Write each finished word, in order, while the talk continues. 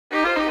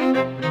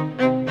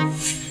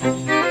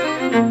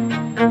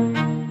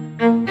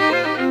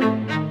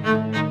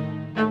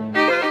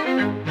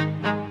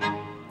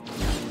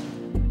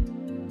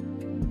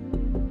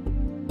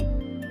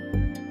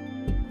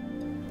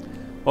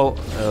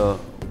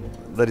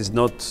there is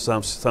not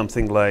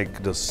something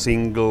like the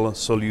single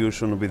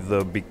solution with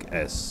the big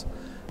S.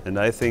 And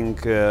I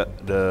think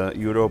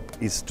Europe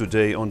is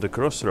today on the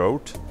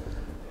crossroad,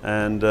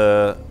 and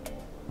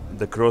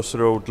the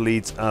crossroad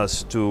leads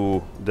us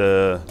to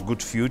the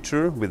good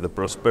future with the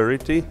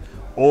prosperity,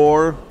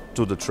 or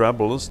to the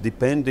troubles,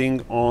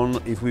 depending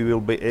on if we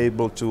will be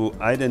able to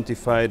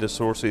identify the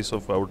sources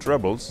of our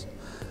troubles.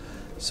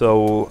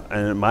 So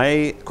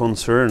my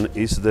concern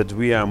is that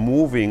we are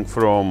moving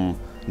from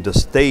the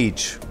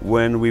stage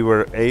when we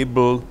were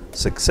able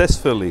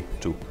successfully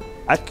to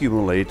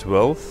accumulate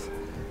wealth,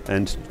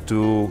 and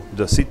to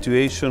the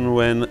situation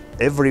when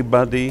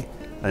everybody,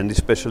 and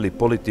especially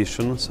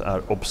politicians,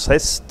 are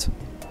obsessed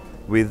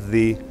with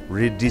the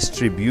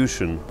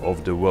redistribution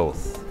of the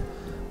wealth.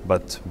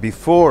 But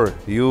before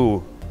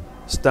you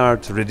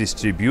start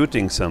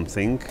redistributing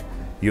something,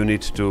 you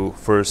need to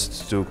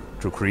first to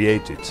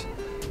create it.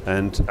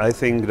 And I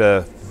think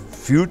the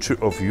future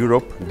of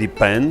Europe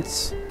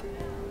depends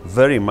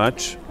very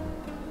much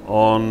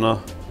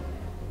on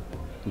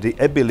the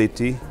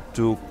ability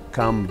to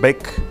come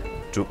back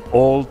to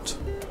old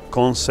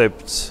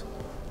concepts,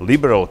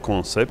 liberal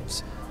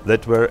concepts,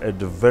 that were at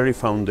the very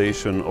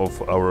foundation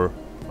of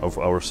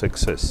our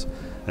success.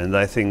 And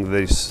I think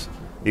this,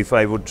 if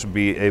I would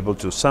be able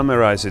to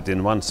summarize it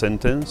in one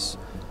sentence,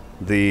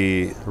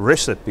 the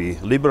recipe,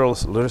 liberal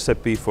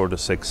recipe for the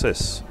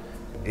success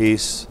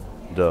is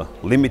the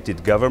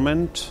limited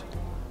government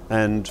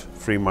and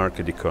free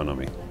market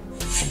economy.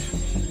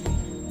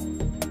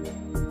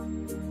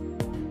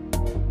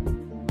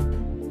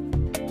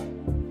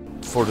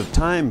 For the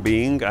time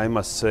being, I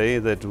must say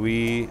that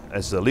we,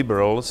 as the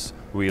liberals,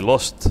 we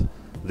lost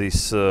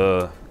this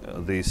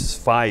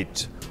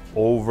fight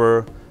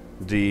over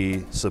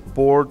the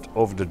support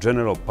of the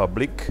general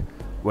public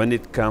when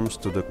it comes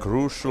to the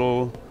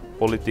crucial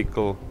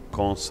political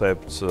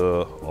concepts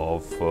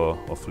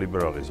of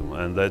liberalism.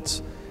 And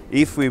that's,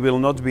 if we will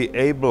not be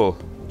able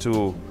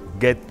to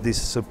get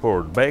this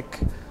support back,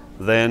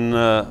 then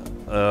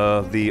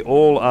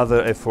all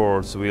other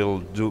efforts will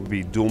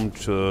be doomed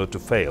to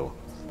fail.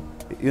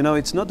 You know,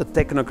 it's not a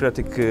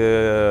technocratic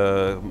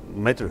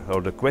matter or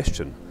the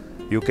question.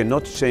 You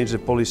cannot change the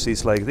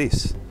policies like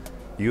this.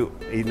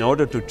 In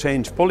order to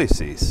change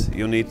policies,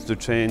 you need to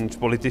change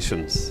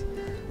politicians.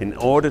 In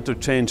order to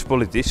change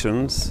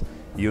politicians,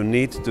 you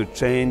need to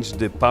change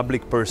the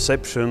public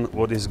perception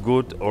what is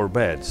good or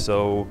bad.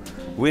 So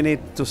we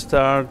need to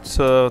start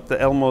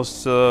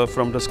almost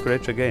from the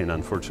scratch again,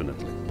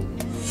 unfortunately.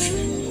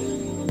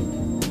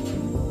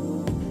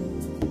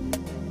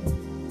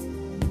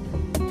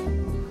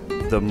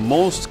 The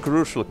most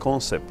crucial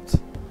concept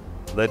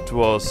that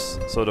was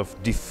sort of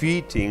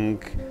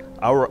defeating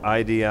our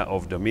idea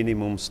of the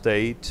minimum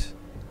state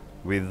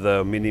with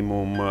the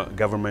minimum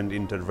government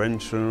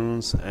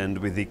interventions and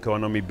with the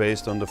economy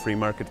based on the free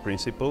market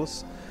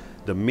principles,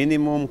 the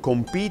minimum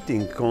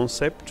competing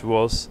concept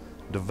was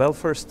the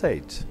welfare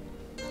state.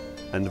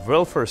 And the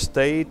welfare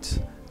state,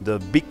 the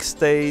big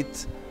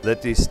state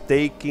that is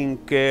taking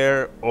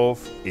care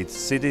of its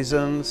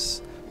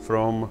citizens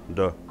from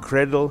the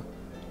cradle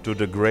to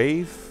the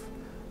grave,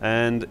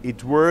 and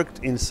it worked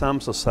in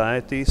some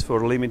societies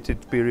for a limited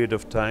period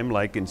of time,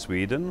 like in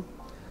Sweden.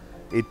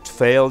 It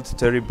failed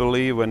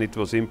terribly when it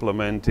was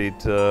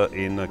implemented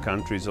in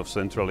countries of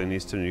Central and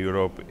Eastern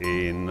Europe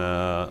in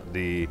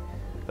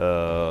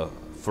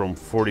from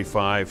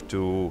 45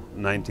 to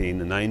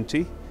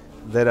 1990.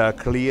 There are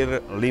clear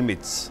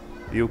limits.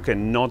 You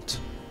cannot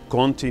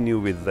continue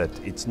with that.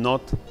 It's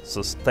not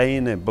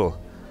sustainable.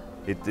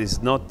 It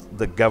is not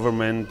the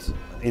government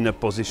in a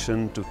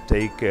position to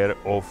take care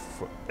of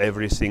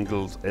every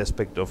single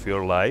aspect of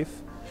your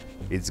life.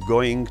 It's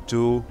going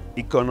to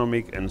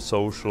economic and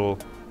social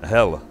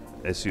hell.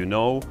 As you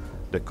know,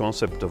 the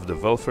concept of the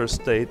welfare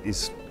state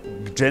is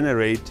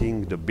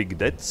generating the big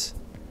debts.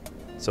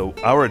 So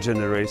our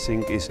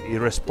generation is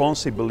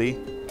irresponsibly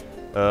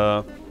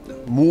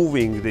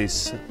moving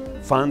this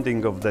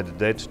funding of that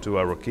debt to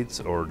our kids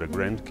or the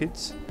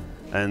grandkids,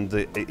 and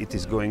it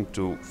is going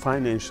to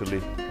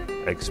financially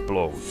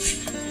explode.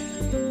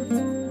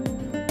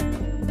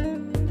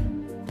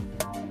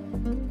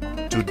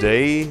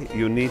 Today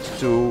you need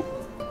to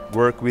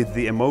work with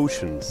the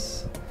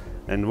emotions,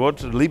 and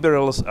what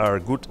liberals are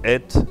good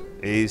at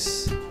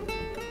is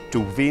to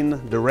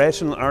win the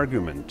rational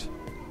argument.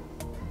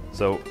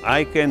 So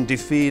I can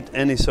defeat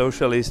any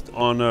socialist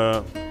on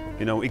a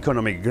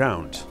economic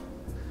ground,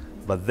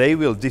 but they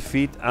will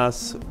defeat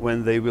us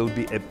when they will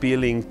be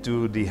appealing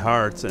to the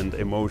hearts and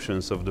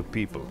emotions of the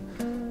people.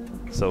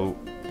 So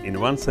in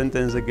one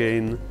sentence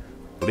again,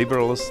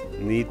 liberals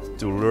need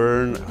to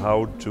learn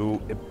how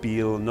to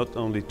appeal not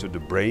only to the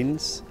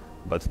brains,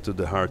 but to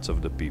the hearts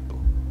of the people.